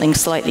said something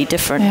slightly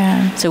different.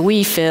 Yeah. So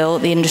we feel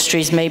the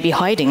industry's maybe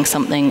hiding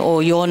something,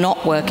 or you're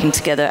not working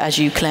together as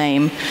you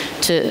claim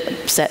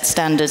to set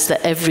standards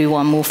that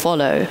everyone will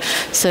follow.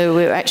 So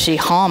we're actually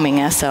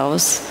harming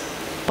ourselves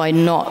by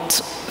not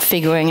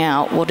figuring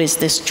out what is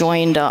this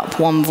joined up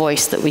one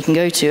voice that we can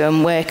go to,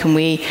 and where can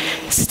we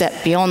step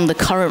beyond the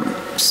current,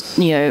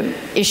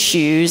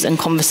 issues and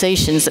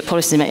conversations that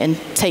policy make, and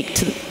take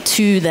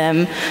to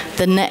them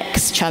the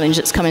next challenge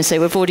that's coming. Say,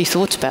 we've already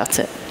thought about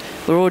it.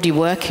 We're already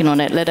working on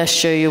it. Let us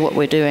show you what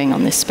we're doing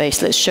on this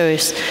space. Let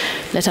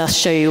us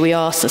show you we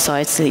are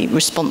societally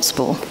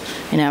responsible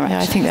in our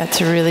actions. I think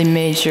that's a really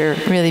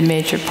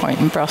major point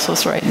in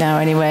Brussels right now.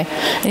 Anyway,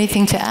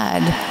 anything to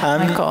add,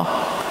 Michael?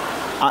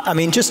 I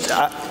mean, just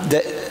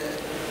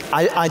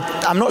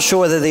I'm not sure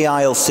whether the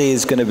ILC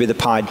is going to be the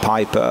Pied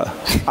Piper.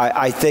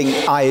 I think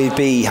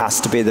IAB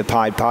has to be the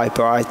Pied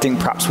Piper. I think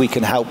perhaps we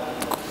can help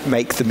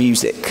make the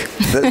music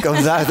that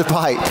comes out of the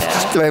pipe.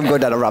 I'm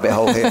going down a rabbit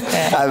hole here.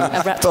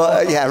 Rat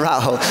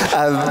hole.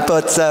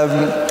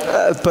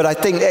 But I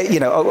think,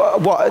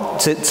 what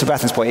to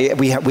Bethan's point,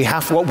 we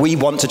have what we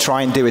want to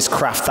try and do is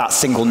craft that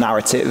single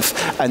narrative,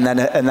 and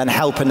then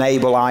help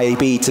enable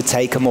IAB to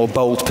take a more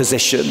bold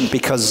position,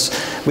 because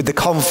with the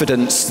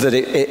confidence that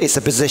it's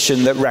a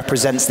position that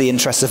represents the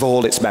interests of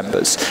all its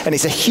members. And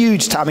it's a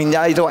huge,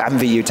 I don't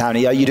envy you,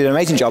 Tony, you do an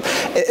amazing job.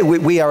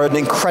 We are an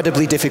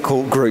incredibly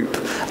difficult group,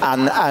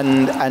 and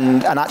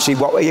actually,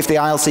 if the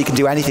ILC can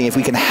do anything, if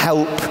we can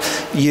help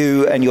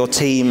you and your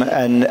team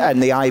and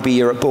the IAB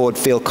Europe board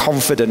feel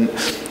confident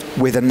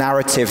with a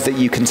narrative that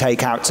you can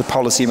take out to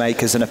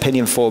policymakers and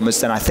opinion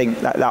formers, then I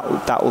think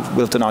that will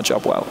have done our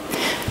job well.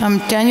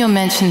 Daniel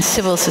mentioned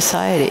civil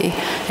society.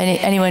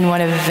 Anyone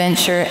want to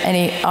venture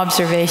any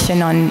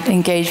observation on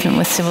engagement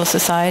with civil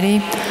society?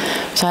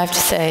 So I have to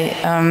say,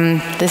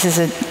 this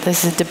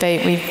is a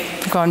debate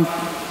we've gone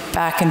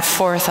back and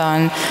forth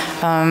on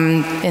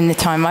in the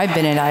time I've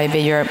been at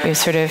IAB Europe. We've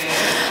sort of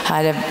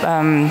had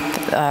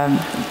a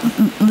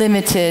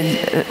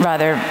limited,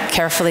 rather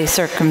carefully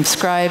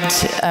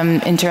circumscribed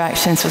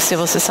interactions with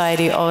civil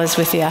society, always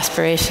with the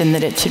aspiration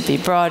that it should be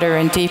broader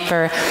and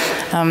deeper,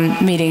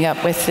 meeting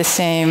up with the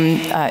same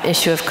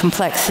issue of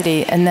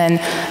complexity, and then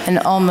an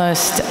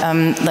almost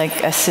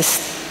like a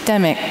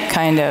systemic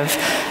kind of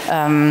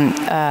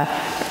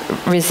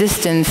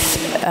resistance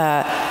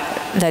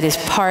that is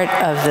part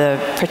of the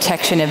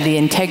protection of the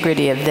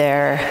integrity of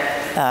their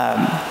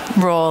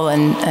role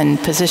and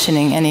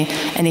positioning.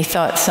 Any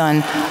thoughts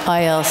on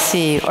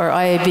ILC or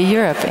IAB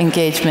Europe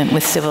engagement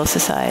with civil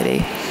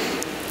society?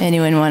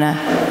 Anyone want to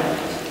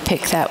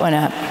pick that one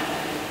up?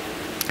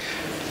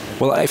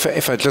 Well,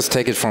 if I just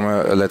take it from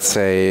a, let's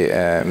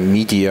say,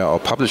 media or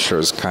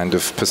publishers kind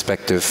of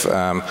perspective,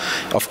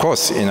 of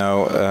course,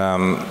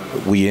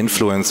 we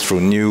influence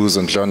through news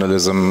and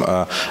journalism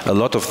a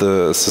lot of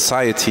the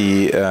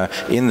society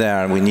in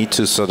there, and we need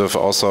to sort of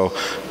also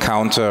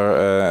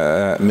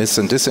counter mis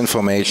and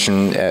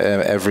disinformation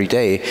every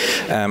day,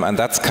 and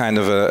that's kind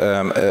of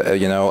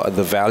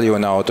the value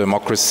in our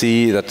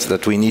democracy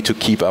that we need to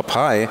keep up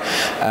high,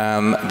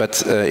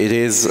 but it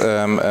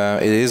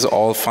is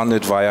all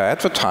funded via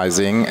advertising.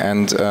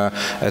 And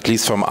at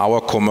least from our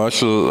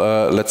commercial,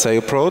 let's say,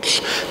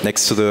 approach,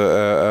 next to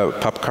the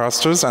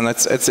pubcasters, and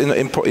it's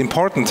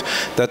important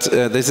that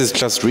this is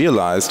just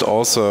realized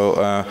also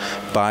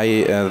by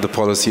the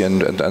policy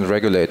and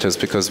regulators,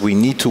 because we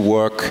need to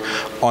work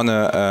on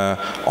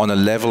a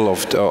level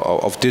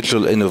of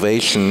digital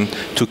innovation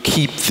to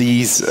keep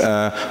these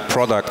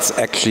products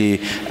actually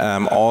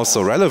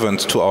also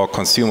relevant to our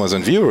consumers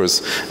and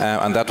viewers,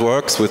 and that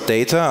works with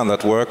data, and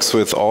that works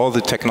with all the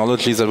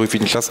technologies that we've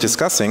been just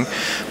discussing.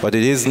 But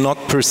it is not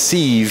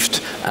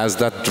perceived as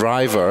that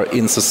driver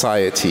in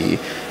society.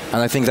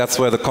 And I think that's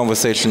where the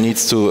conversation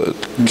needs to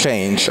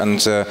change, and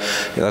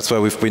that's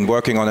where we've been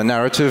working on a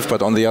narrative,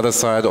 but on the other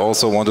side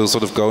also want to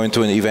sort of go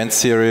into an event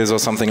series or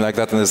something like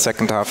that in the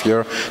second half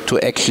year to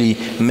actually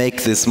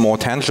make this more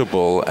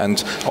tangible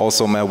and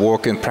also more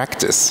work in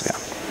practice.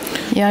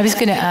 Yeah, I was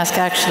going to ask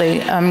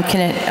actually,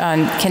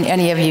 can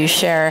any of you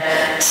share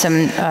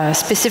some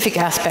specific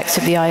aspects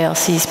of the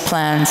ILC's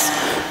plans,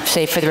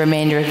 say, for the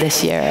remainder of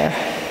this year?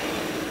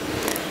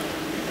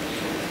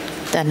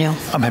 Daniel.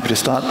 I'm happy to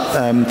start.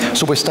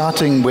 So we're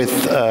starting with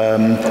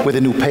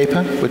a new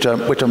paper, which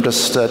I'm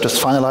just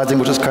finalizing,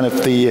 which is kind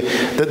of the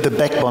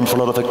backbone for a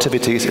lot of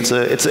activities.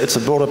 It's a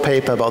broader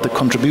paper about the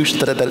contributions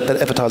that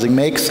advertising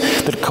makes,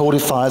 that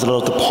codifies a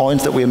lot of the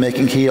points that we're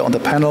making here on the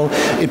panel,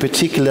 in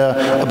particular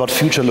about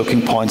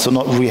future-looking points, so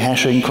not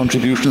rehashing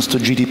contributions to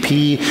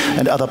GDP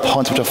and other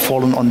points which have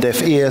fallen on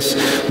deaf ears,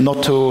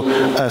 not to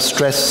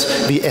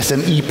stress the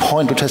SME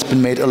point, which has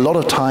been made a lot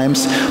of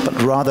times, but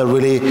rather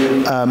really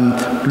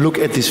look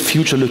at these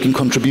future-looking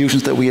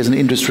contributions that we as an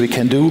industry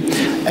can do.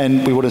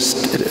 And we want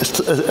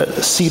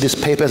to see this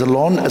paper as a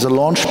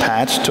launch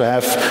pad to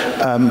have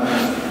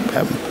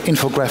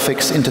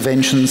infographics,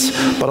 interventions,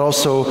 but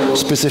also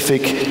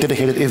specific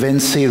dedicated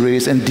event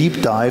series and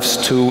deep dives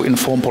to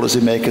inform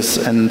policymakers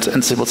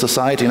and civil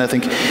society. And I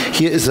think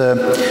here is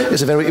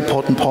a very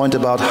important point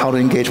about how to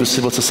engage with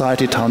civil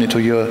society, Tony, to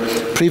your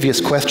previous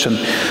question.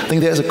 I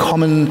think there's a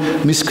common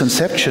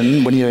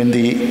misconception when you're in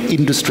the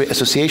industry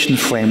association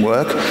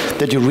framework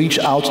that you reach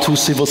out to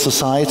civil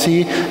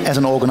society as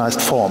an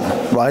organized form,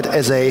 right?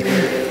 As a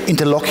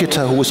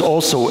interlocutor who is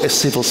also a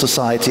civil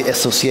society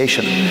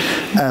association.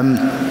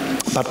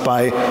 But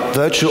by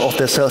virtue of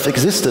their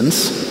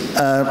self-existence,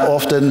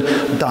 often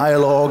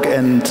dialogue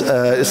and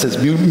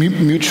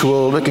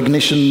mutual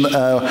recognition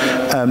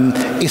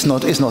is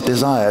not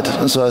desired.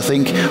 And so I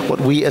think what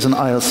we as an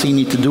ILC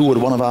need to do, with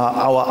one of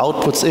our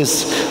outputs,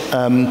 is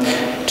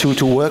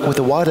to work with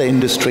the wider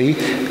industry,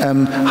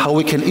 how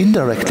we can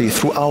indirectly,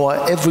 through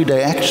our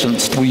everyday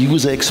actions, through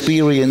user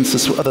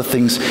experiences, through other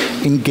things,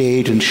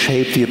 engage and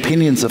shape the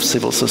opinions of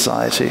civil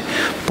society.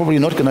 Probably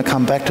not going to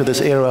come back to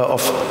this era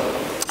of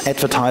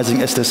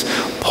advertising as this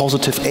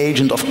positive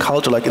agent of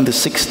culture, like in the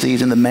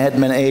 60s, in the Mad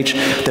Men age.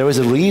 There is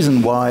a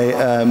reason why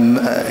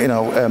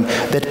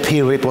that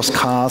period was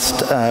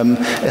cast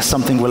as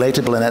something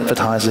relatable in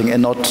advertising,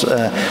 and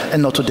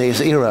not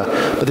today's era.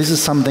 But this is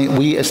something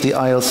we, as the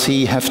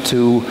ILC, have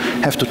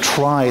to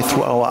try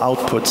through our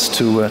outputs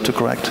to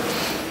correct.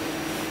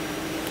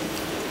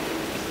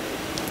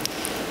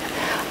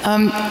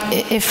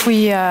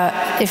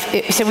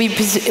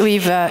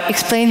 We've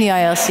explained the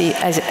ILC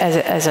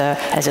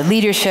as a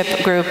leadership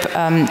group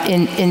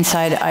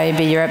inside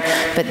IAB Europe,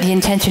 but the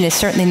intention is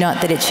certainly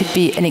not that it should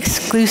be an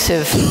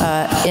exclusive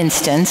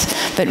instance,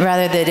 but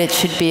rather that it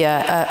should be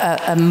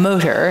a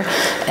motor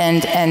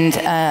and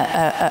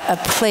a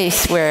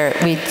place where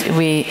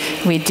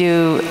we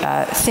do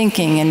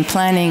thinking and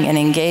planning and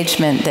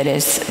engagement that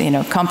is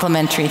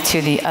complementary to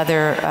the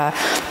other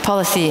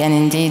policy and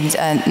indeed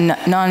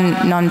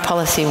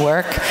non-policy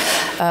work.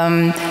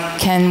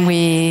 Can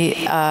we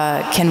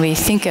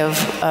think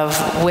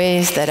of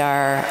ways that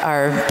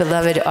our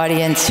beloved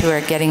audience, who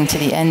are getting to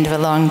the end of a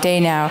long day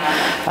now,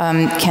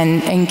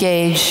 can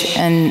engage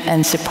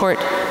and support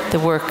the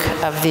work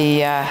of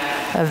the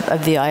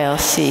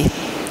ILC?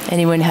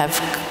 Anyone have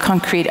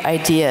concrete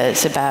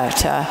ideas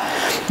about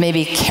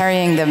maybe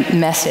carrying the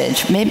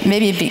message?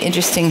 Maybe it'd be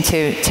interesting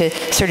to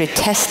sort of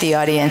test the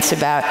audience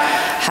about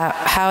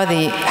how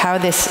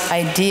this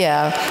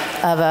idea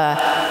of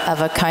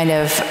a kind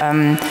of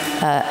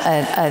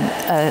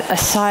a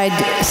side,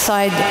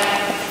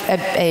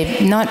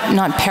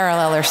 not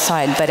parallel or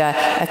side, but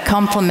a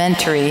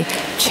complementary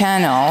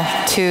channel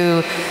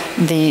to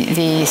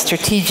the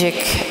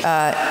strategic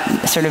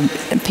sort of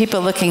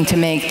people looking to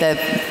make the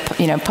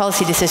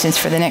policy decisions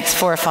for the next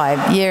 4 or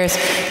 5 years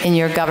in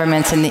your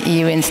governments and the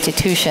EU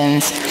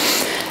institutions,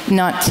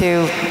 not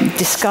to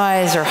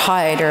disguise or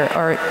hide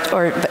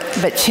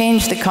but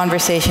change the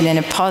conversation in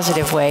a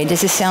positive way.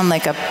 Does this sound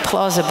like a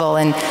plausible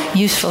and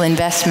useful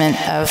investment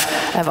of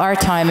our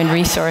time and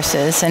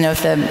resources and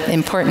of the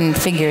important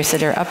figures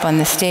that are up on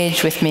the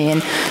stage with me,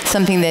 and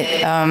something that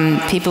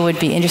people would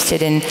be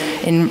interested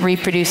in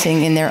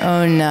reproducing in their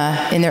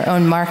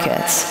own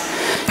markets?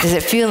 Does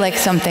it feel like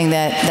something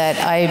that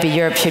IAB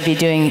Europe should be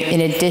doing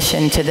in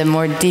addition to the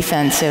more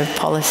defensive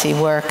policy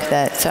work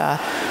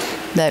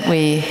that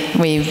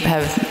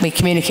we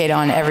communicate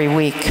on every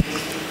week?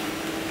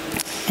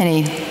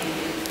 Any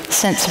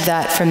sense of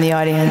that from the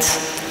audience?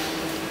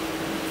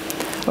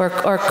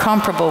 Or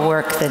comparable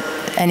work that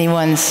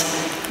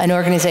an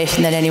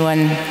organization that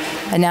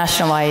a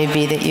national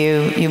IAB that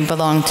you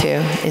belong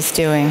to is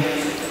doing?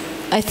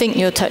 I think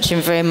you're touching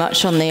very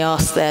much on the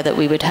ask there that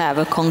we would have.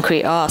 A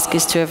concrete ask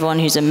is to everyone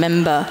who's a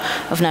member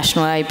of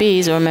national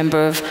IABs or a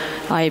member of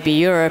IAB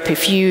Europe,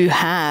 if you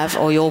have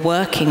or you're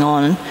working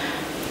on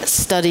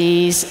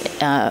studies,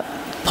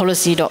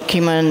 policy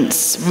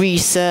documents,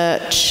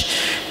 research,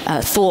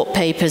 thought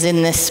papers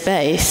in this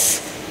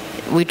space,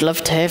 we'd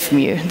love to hear from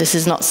you. This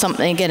is not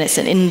something, again, it's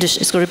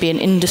got to be an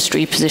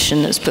industry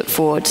position that's put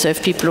forward. So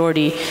if people are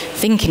already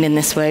thinking in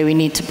this way, we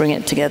need to bring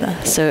it together.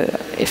 So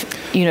if,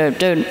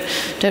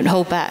 don't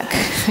hold back.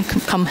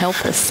 Come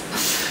help us.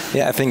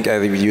 Yeah, I think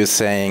you're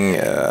saying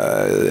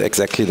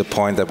exactly the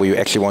point that we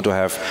actually want to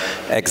have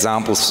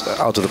examples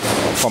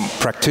from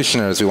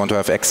practitioners. We want to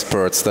have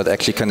experts that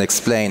actually can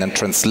explain and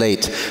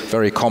translate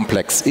very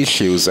complex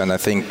issues. And I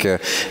think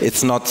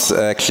it's not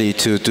actually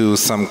to do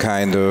some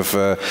kind of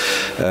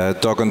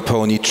dog and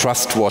pony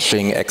trust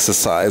washing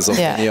exercise of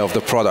any of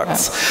the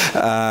products,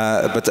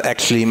 but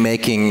actually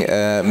making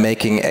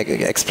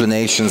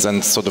explanations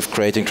and sort of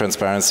creating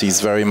transparency is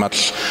very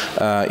much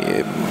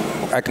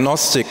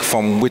agnostic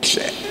from which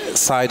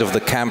side of the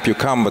camp you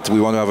come, but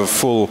we want to have a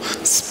full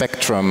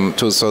spectrum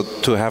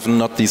to have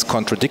not these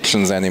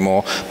contradictions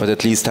anymore, but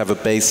at least have a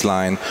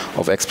baseline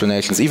of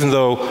explanations, even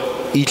though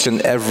each and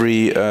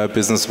every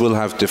business will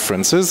have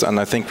differences, and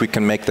I think we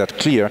can make that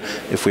clear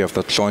if we have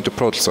that joint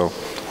approach. So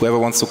whoever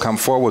wants to come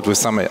forward with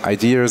some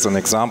ideas and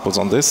examples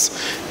on this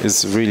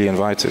is really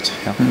invited.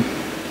 Yeah.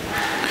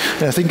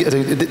 I think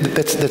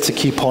that's a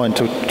key point,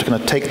 to kind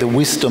of take the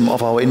wisdom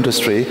of our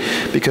industry,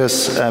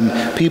 because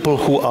people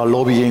who are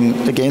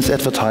lobbying against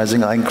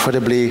advertising are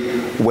incredibly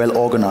well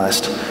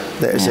organized.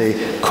 There is a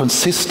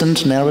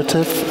consistent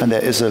narrative, and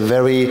there is a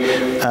very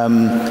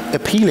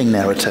appealing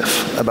narrative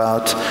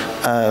about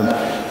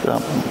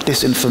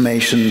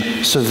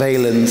disinformation,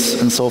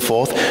 surveillance, and so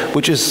forth,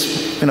 which is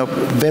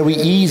very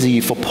easy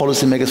for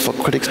policymakers, for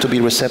critics to be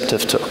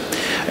receptive to.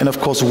 And of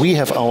course, we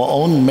have our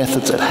own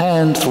methods at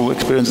hand through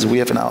experiences we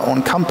have in our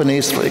own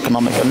companies, through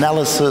economic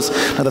analysis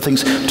and other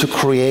things, to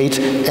create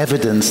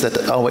evidence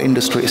that our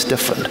industry is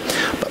different.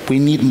 But we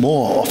need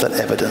more of that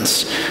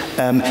evidence.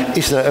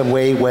 Is there a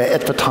way where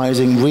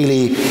advertising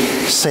really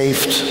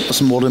saved a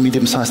small and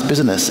medium-sized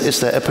business? Is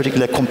there a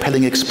particular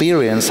compelling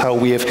experience how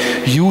we have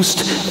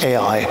used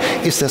AI?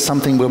 Is there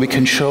something where we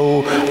can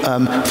show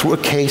through a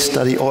case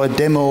study or a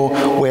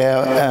demo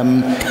where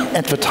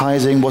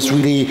advertising was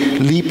really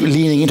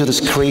leaning into this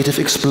creative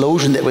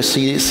explosion that we're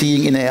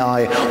seeing in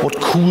AI? What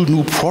cool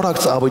new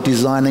products are we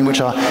designing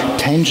which are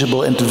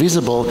tangible and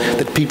visible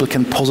that people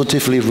can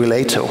positively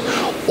relate to?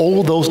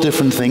 All those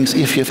different things,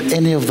 if you have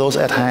any of those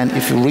at hand,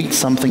 if you read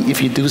something,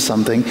 if you do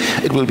something,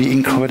 it will be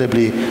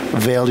incredibly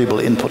valuable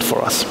input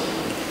for us.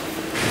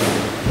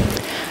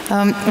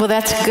 Well,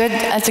 that's good.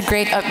 That's a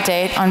great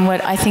update on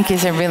what I think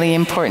is a really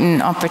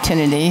important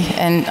opportunity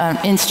and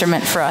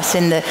instrument for us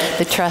in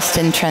the trust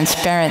and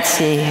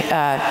transparency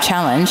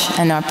challenge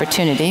and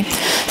opportunity.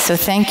 So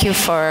thank you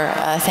for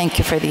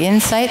the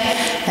insight,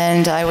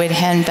 and I would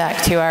hand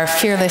back to our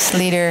fearless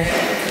leader,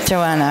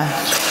 Joanna.